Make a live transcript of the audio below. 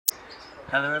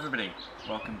Hello everybody,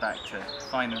 welcome back to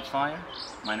Fine and Fire.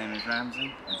 My name is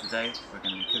Ramsey and today we're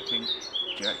going to be cooking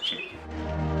jerk chicken.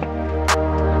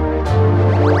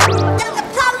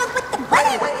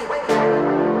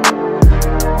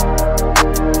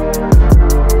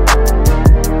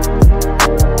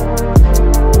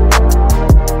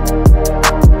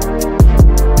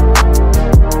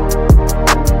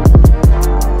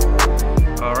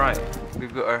 Alright,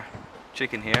 we've got our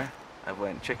chicken here. I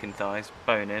went chicken thighs,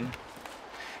 bone in.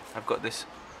 I've got this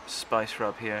spice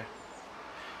rub here.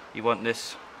 You want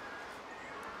this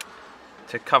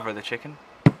to cover the chicken,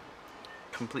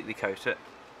 completely coat it.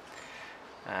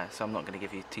 So I'm not going to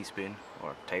give you a teaspoon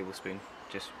or a tablespoon,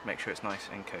 just make sure it's nice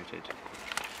and coated.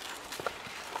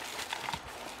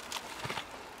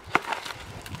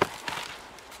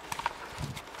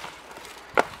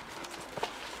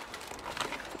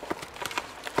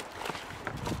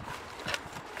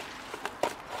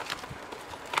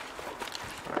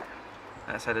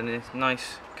 That's had a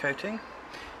nice coating,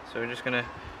 so we're just going to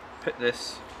put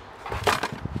this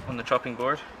on the chopping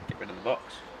board, get rid of the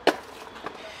box.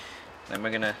 Then we're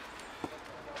going to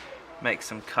make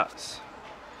some cuts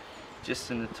just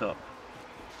in the top,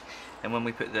 and when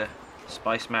we put the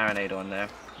spice marinade on there,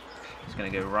 it's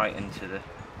going to go right into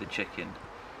the chicken.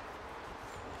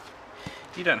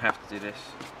 You don't have to do this,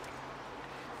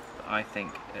 but I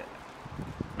think it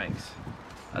makes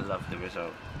a lovely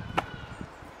result.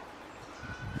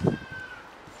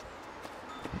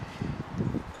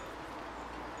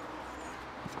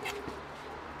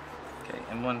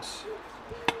 And once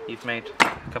you've made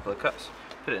a couple of cuts,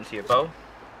 put it into your bowl,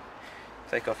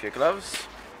 take off your gloves,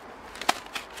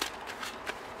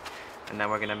 and now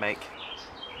we're going to make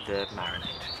the marinade.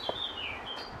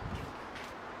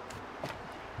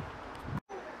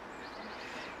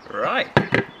 Right,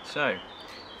 so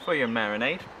for your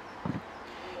marinade,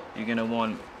 you're going to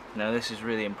want, now this is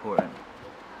really important,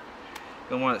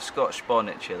 you're going to want Scotch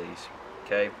bonnet chilies,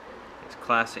 okay? It's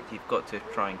classic, you've got to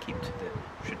try and keep to the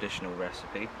traditional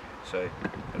recipe, so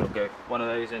it'll go one of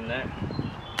those in there.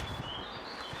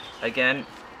 Again,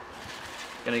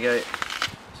 gonna go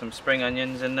some spring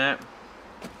onions in there.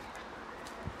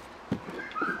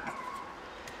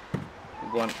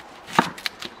 We want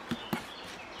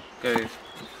go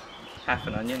half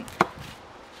an onion.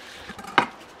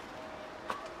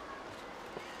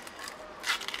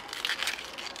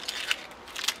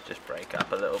 Just break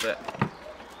up a little bit.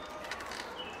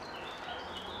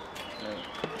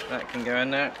 That can go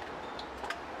in there.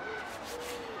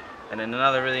 And then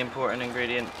another really important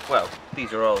ingredient, well,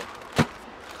 these are all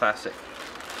classic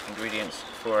ingredients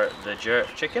for the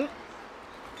jerk chicken.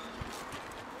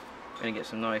 I'm going to get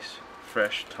some nice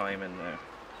fresh thyme in there.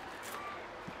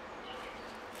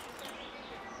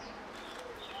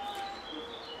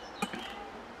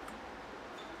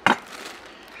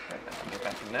 Right, that can go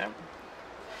back in there.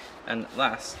 And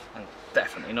last, and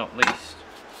definitely not least,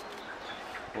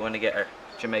 we want to get our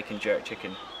Jamaican jerk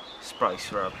chicken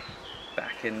spice rub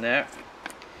back in there.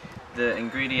 The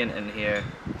ingredient in here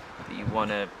that you want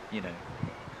to,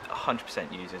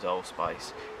 100% use is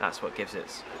allspice. That's what gives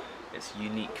its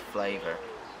unique flavour,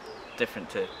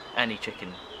 different to any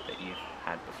chicken that you've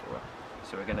had before.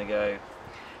 So we're going to go,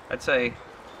 I'd say,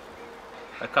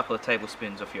 a couple of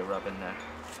tablespoons of your rub in there.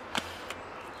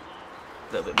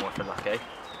 A little bit more for luck, eh?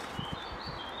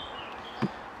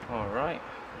 Alright,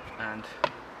 and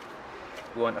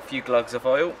we want a few glugs of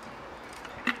oil.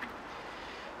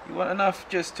 You want enough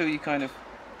just till you kind of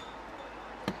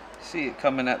see it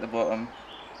coming at the bottom.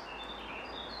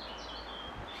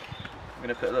 I'm going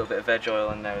to put a little bit of veg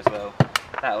oil in there as well.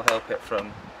 That'll help it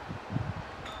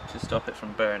to stop it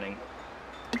from burning.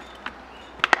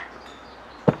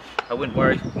 I wouldn't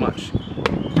worry much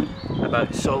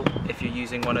about salt if you're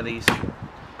using one of these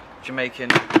Jamaican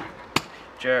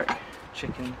jerk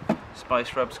chicken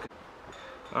spice rubs.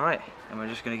 Alright, and we're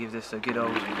just going to give this a good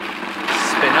old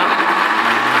spin up.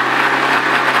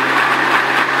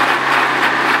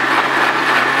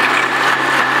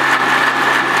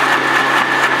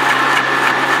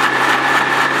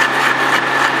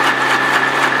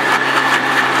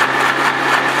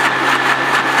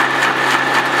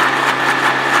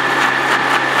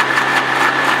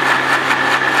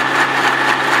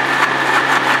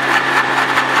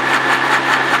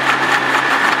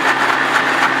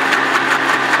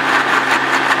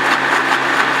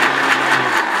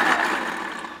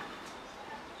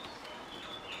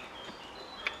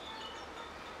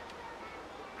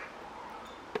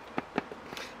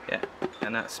 Yeah,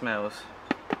 and that smells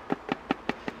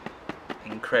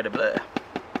incredible.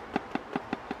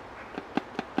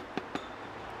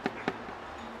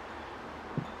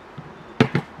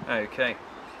 Okay,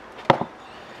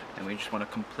 and we just want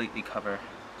to completely cover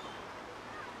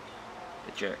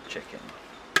the jerk chicken.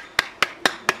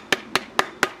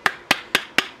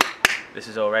 This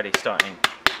is already starting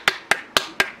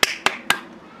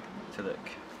to look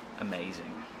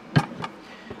amazing.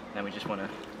 Then we just want to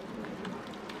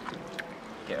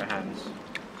get our hands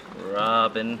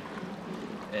rubbing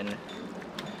in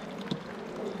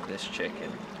this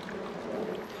chicken.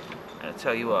 And I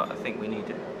tell you what, I think we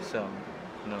need some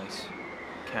nice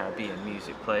Caribbean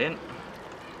music playing.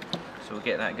 So we'll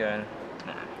get that going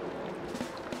now.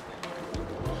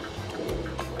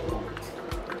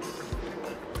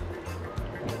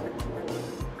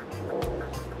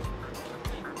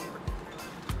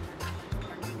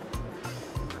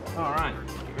 Alright,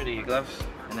 get rid of your gloves,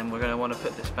 and then we're going to want to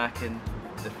put this back in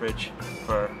the fridge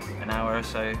for an hour or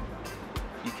so.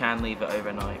 You can leave it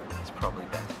overnight, it's probably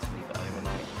better to leave it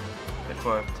overnight. But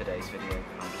for today's video,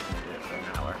 I'm just going to do it for an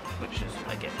hour, which is,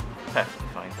 again, perfectly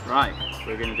fine. Right,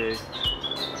 we're going to do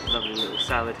a lovely little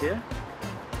salad here.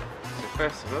 So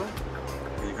first of all,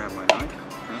 I'm going to grab my knife.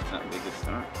 Oh, that would be a good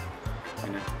start.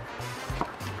 I'm going to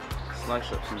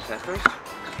slice up some peppers.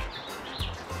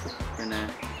 We're going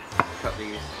to cut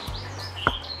these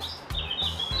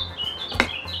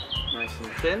nice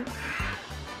and thin.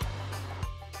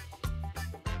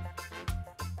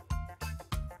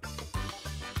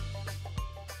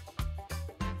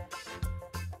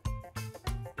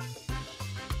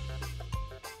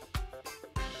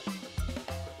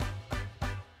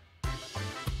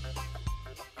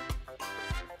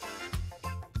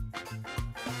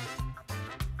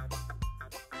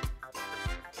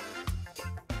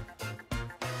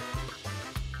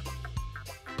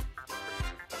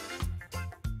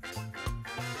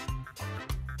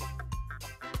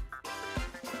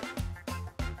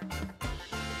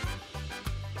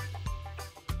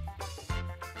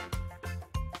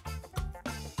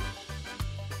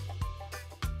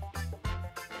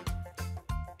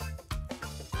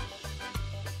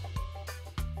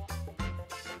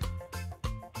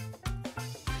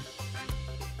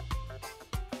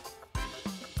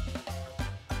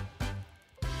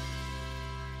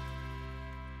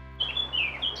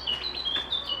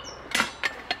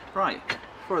 Right,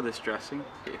 for this dressing,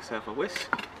 get yourself a whisk,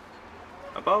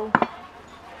 a bowl,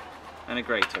 and a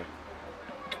grater.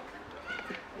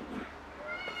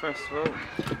 First of all,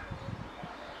 I'm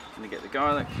going to get the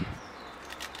garlic.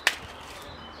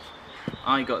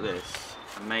 I got this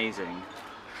amazing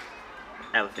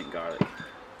elephant garlic.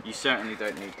 You certainly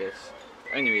don't need this.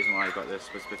 The only reason why I got this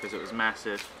was because it was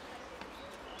massive,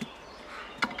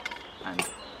 and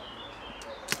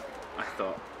I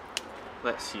thought,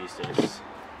 let's use this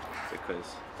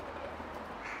because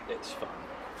it's fun.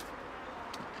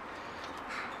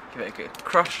 Give it a good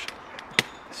crush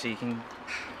so you can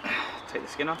take the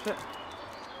skin off it.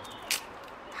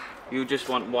 You just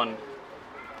want one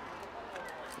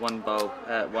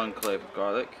clove of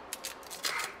garlic.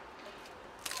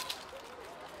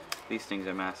 These things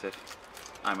are massive.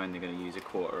 I'm only going to use a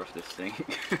quarter of this thing.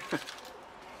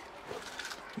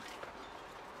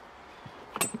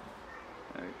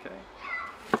 Okay.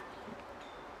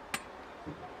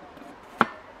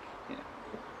 Yeah.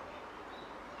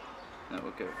 That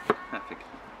will go half a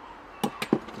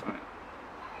cup. Right.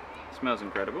 Smells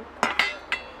incredible.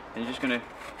 And you're just going to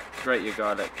grate your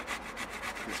garlic.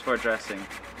 It's for dressing.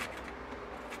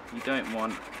 You don't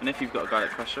want, and if you've got a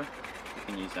garlic crusher, you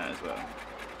can use that as well.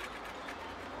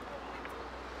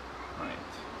 Right.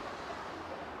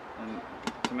 And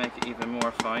to make it even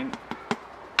more fine,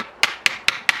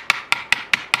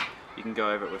 you can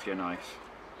go over it with your knife,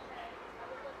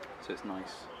 so it's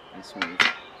nice and smooth.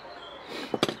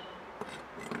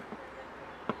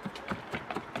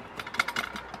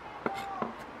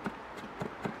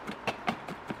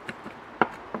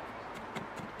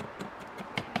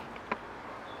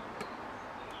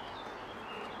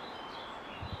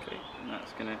 Okay, and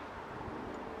that's going to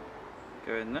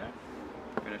go in there.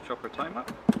 I'm going to chop our thyme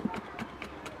up.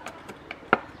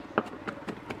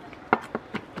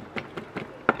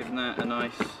 Giving that a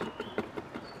nice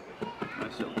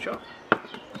little chop.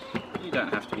 You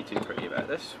don't have to be too pretty about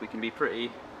this. We can be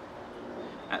pretty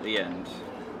at the end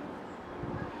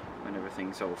when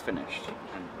everything's all finished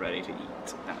and ready to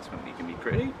eat. That's when we can be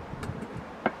pretty.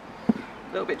 A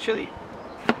little bit chilly.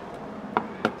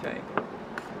 Okay.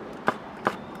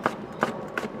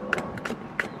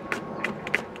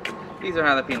 These are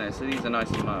jalapenos, so these are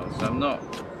nice and mild. So I'm not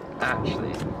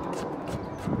actually.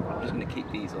 I'm just going to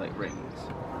keep these like rings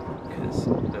because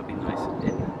they'll be nice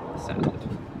in the salad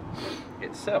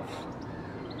itself.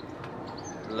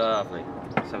 Lovely.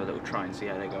 Let's have a little try and see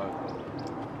how they go.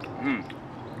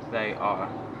 They are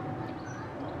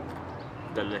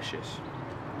delicious.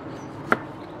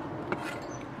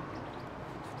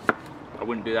 I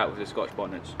wouldn't do that with the Scotch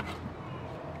bonnets.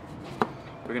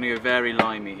 We're going to go very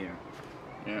limey here.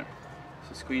 Yeah.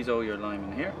 So squeeze all your lime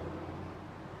in here.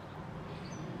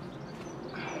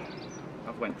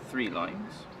 I've went 3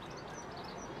 limes.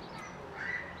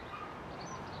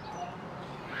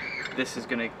 This is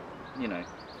going to, you know,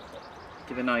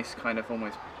 give a nice kind of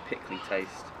almost pickly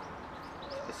taste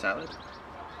to the salad,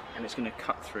 and it's going to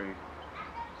cut through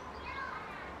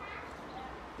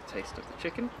the taste of the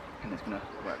chicken, and it's going to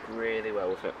work really well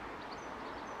with it.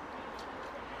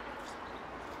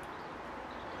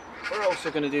 We're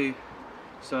also going to do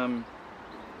some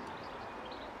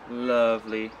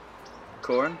lovely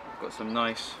corn. I've got some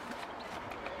nice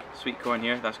sweet corn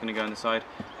here, that's going to go on the side,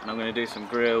 and I'm going to do some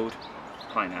grilled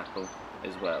pineapple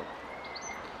as well.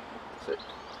 So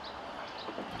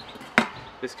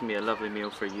this can be a lovely meal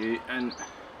for you and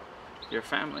your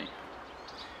family.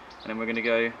 And then we're going to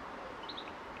go a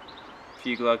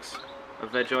few glugs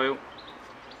of veg oil,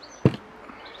 and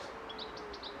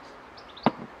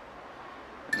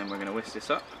then we're going to whisk this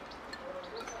up.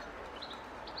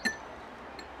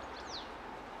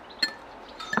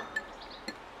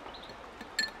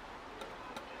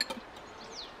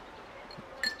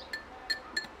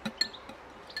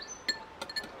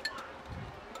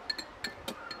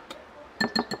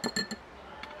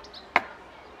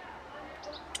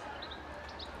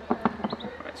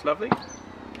 It's lovely.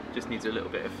 Just needs a little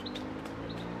bit of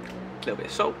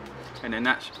salt, and then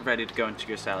that's ready to go into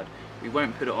your salad. We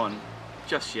won't put it on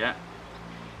just yet.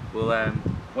 We'll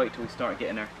wait till we start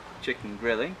getting our chicken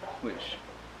grilling, which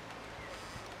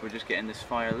we're just getting this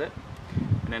fire lit,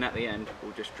 and then at the end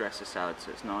we'll just dress the salad so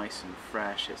it's nice and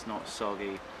fresh. It's not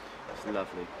soggy. It's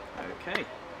lovely. Okay,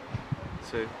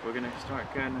 so we're gonna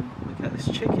start going and look at this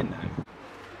chicken now.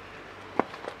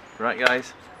 Right,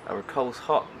 guys, our coal's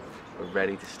hot. We're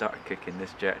ready to start cooking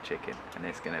this jerk chicken, and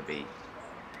it's going to be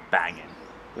banging.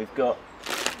 We've got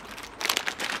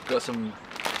some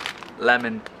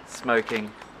lemon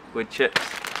smoking wood chips.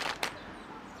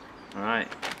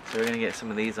 Alright, so we're going to get some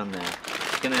of these on there.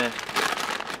 It's going to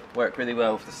work really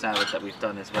well with the salad that we've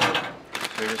done as well.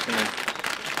 So we're just going to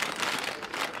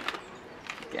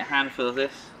get a handful of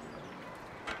this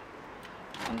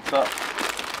on top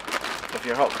of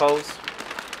your hot coals.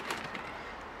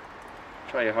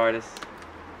 Try your hardest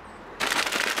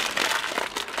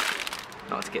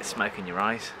not to get smoke in your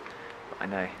eyes, but I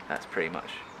know that's pretty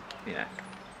much, you know,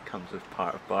 comes with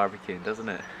part of barbecuing, doesn't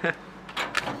it?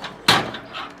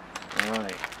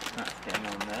 Alright, that's getting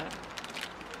on there.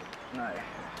 No.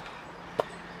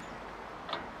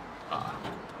 Oh,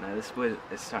 no, this wood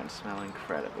is starting to smell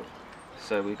incredible.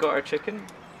 So we've got our chicken.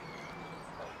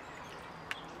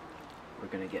 We're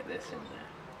going to get this in there.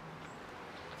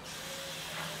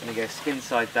 Gonna go skin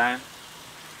side down,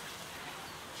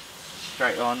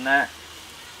 straight on there.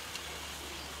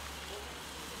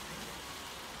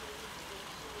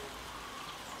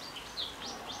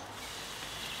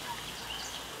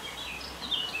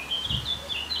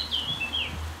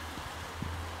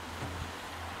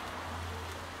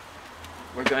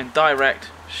 We're going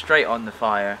direct, straight on the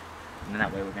fire, and then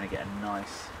that way we're going to get a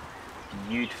nice,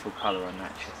 beautiful colour on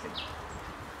that chicken.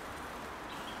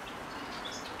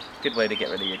 Good way to get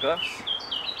rid of your gloves.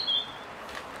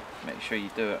 Make sure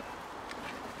you do it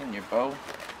in your bowl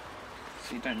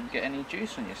so you don't get any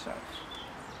juice on yourself.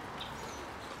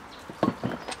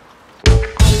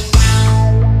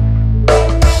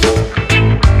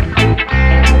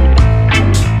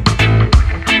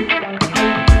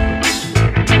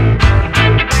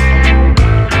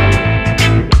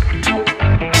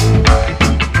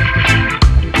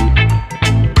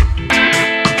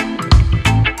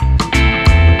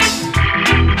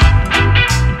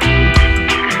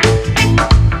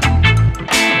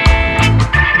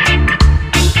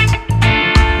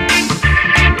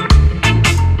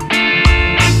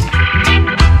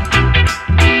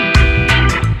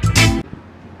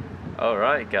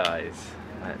 Alright guys,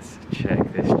 let's check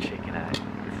this chicken out. This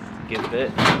is a good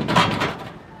bit.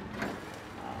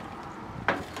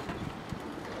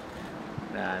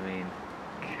 I mean,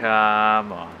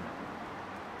 come on.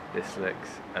 This looks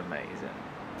amazing.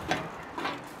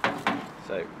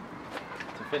 So,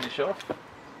 to finish off,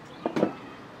 I'm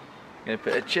going to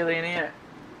put a chilli in here,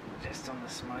 just on the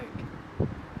smoke.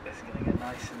 It's going to get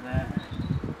nice in there.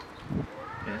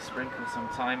 I'm going to sprinkle some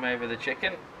thyme over the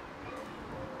chicken.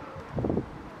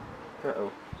 Put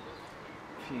a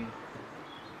few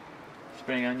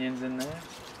spring onions in there.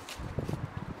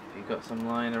 If you've got some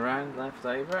lying around left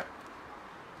over.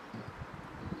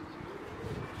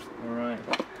 Alright.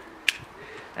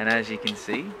 And as you can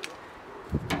see,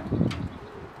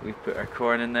 we've put our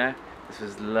corn in there. This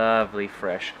is lovely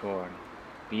fresh corn.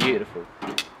 Beautiful.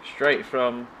 Straight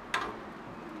from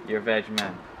your veg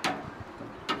man.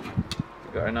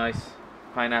 We've got our nice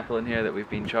pineapple in here that we've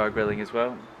been char grilling as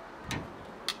well.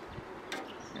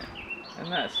 Yeah.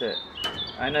 And that's it.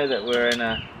 I know that we're in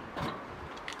a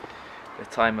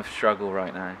time of struggle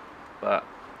right now, but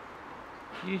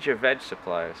use your veg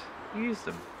suppliers. Use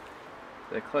them.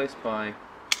 They're close by.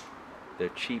 They're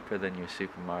cheaper than your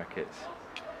supermarkets.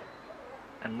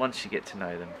 And once you get to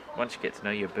know them, once you get to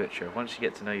know your butcher, once you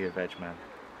get to know your veg man,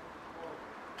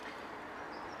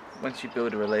 once you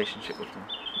build a relationship with them,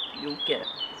 you'll get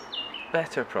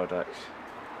better products.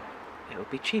 It'll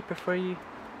be cheaper for you.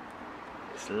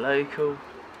 It's local,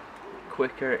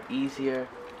 quicker, easier.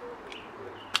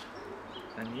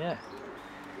 And yeah,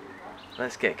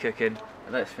 let's get cooking.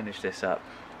 Let's finish this up.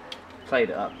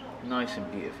 Plate it up, nice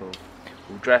and beautiful.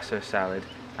 We'll dress our salad,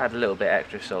 add a little bit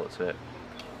extra salt to it.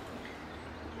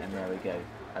 And there we go,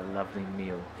 a lovely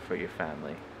meal for your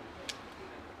family.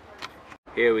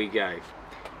 Here we go.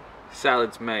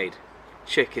 Salad's made,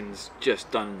 chicken's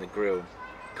just done in the grill,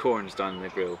 corn's done in the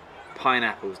grill,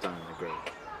 pineapple's done in the grill.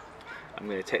 I'm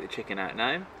going to take the chicken out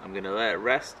now, I'm going to let it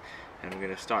rest, and I'm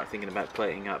going to start thinking about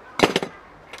plating up.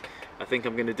 I think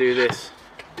I'm going to do this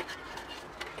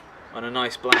on a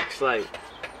nice black slate,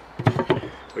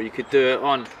 or you could do it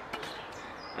on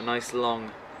a nice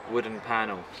long wooden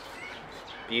panel.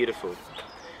 Beautiful.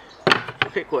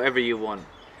 Pick whatever you want.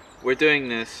 We're doing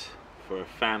this for a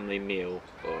family meal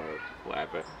or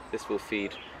whatever. This will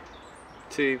feed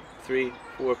 2, 3,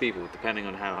 4 people depending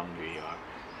on how hungry you are.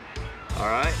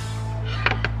 Alright?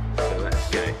 So let's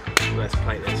go. Let's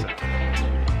plate this up.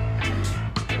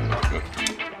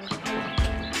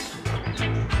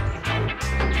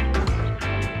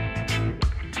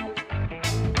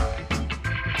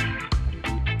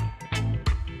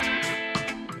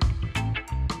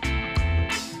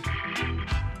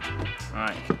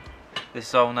 Right, this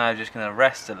is all now just going to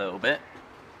rest a little bit.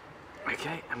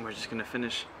 Okay, and we're just going to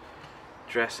finish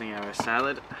dressing our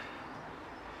salad.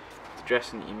 The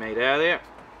dressing that you made earlier,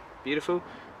 beautiful.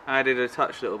 I added a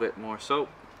touch, little bit more salt,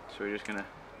 so we're just going to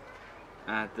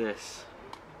add this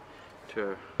to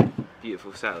our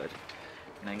beautiful salad.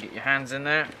 And then get your hands in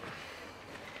there,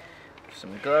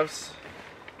 some gloves,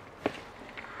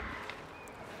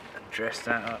 and dress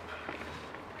that up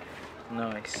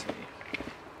nicely.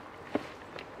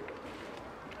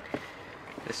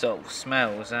 This all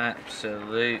smells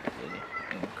absolutely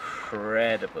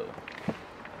incredible.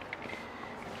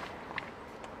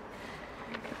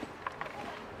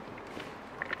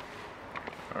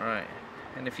 Alright,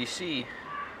 and if you see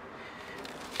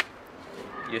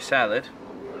your salad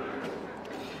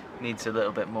needs a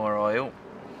little bit more oil,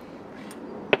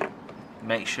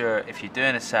 make sure if you're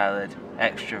doing a salad,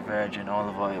 extra virgin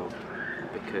olive oil,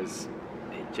 because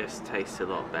it just tastes a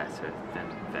lot better than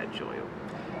veg oil.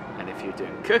 And if you're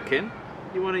doing cooking,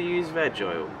 you want to use veg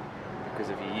oil, because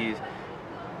if you use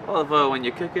olive oil when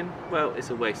you're cooking, well, it's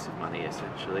a waste of money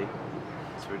essentially.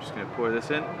 So we're just going to pour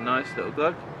this in, a nice little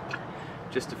glug,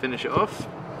 just to finish it off,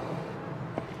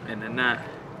 and then that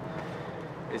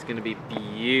is going to be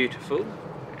beautiful.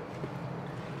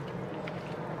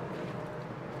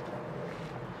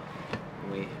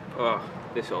 And oh,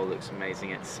 this all looks amazing.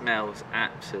 It smells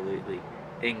absolutely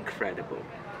incredible.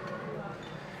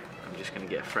 I'm just going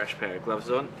to get a fresh pair of gloves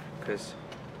on, because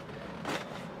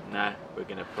now we're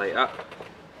going to plate up.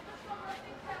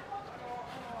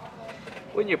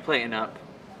 When you're plating up,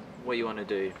 what you want to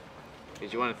do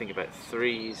is you want to think about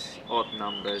threes, odd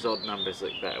numbers look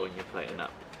better when you're plating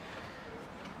up.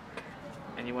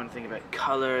 And you want to think about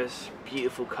colours,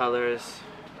 beautiful colours.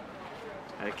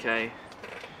 Okay,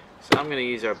 so I'm going to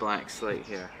use our black slate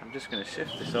here. I'm just going to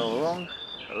shift this all along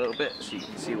a little bit so you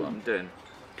can see what I'm doing.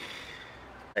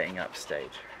 Plating up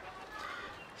stage.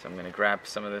 So I'm going to grab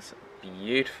some of this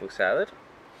beautiful salad,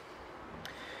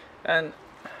 and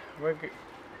we're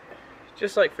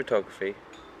just like photography,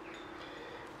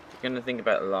 you're going to think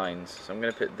about lines. So I'm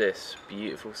going to put this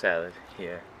beautiful salad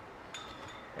here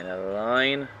in a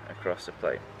line across the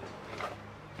plate.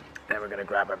 Then we're going to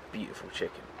grab our beautiful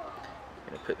chicken. I'm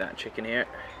going to put that chicken here,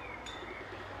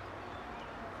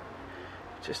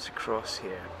 just across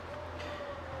here,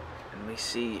 and we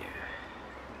see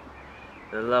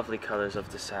the lovely colours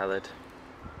of the salad,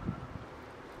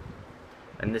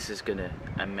 and this is going to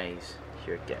amaze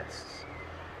your guests.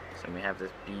 So we have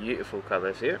this beautiful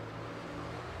colours here.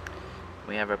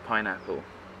 We have our pineapple.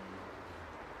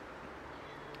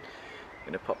 I'm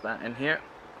going to pop that in here,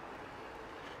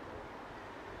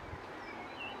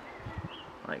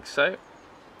 like so.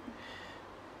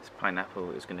 This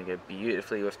pineapple is going to go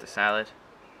beautifully with the salad.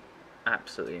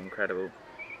 absolutely incredible.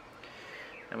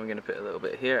 And we're going to put a little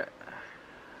bit here,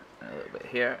 a little bit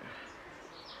here,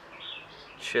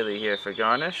 chili here for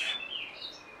garnish,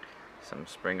 some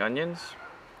spring onions.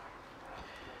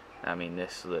 I mean,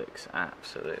 this looks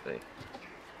absolutely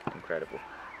incredible.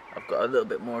 I've got a little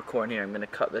bit more corn here. I'm going to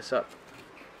cut this up.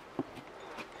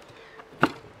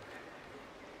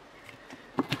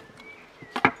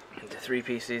 Into 3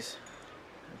 pieces.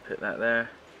 And put that there.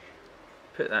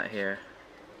 Put that here.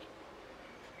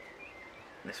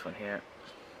 This one here.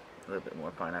 A little bit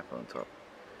more pineapple on top.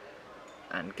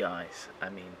 And guys, I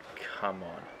mean, come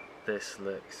on. This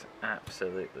looks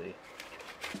absolutely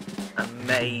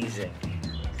amazing.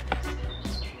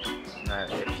 Now,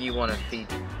 if you want to feed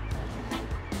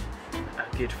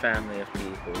a good family of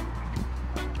people,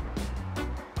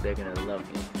 they're going to love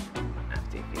you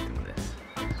after you feed them this.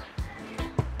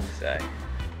 So,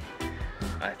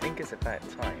 I think it's about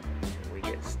time we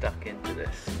get stuck into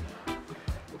this.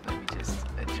 Let me just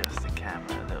adjust the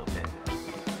camera a little bit.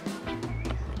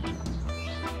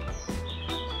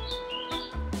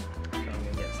 So I'm going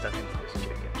to get stuck into this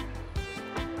chicken.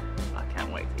 I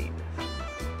can't wait to eat this.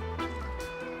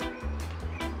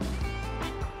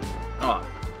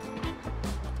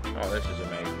 Oh, this is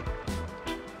amazing.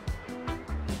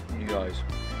 You guys,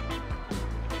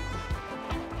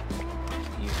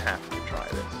 you have to try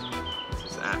this.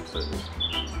 This is absolutely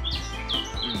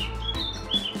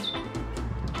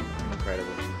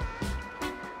incredible.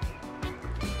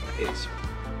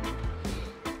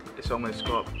 It's almost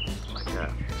got like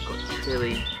it's got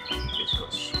chili, it's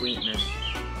got sweetness,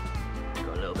 it's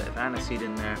got a little bit of aniseed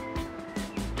in there.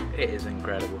 It is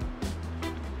incredible.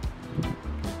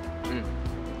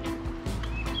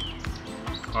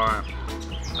 Alright,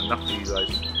 enough of you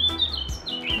guys.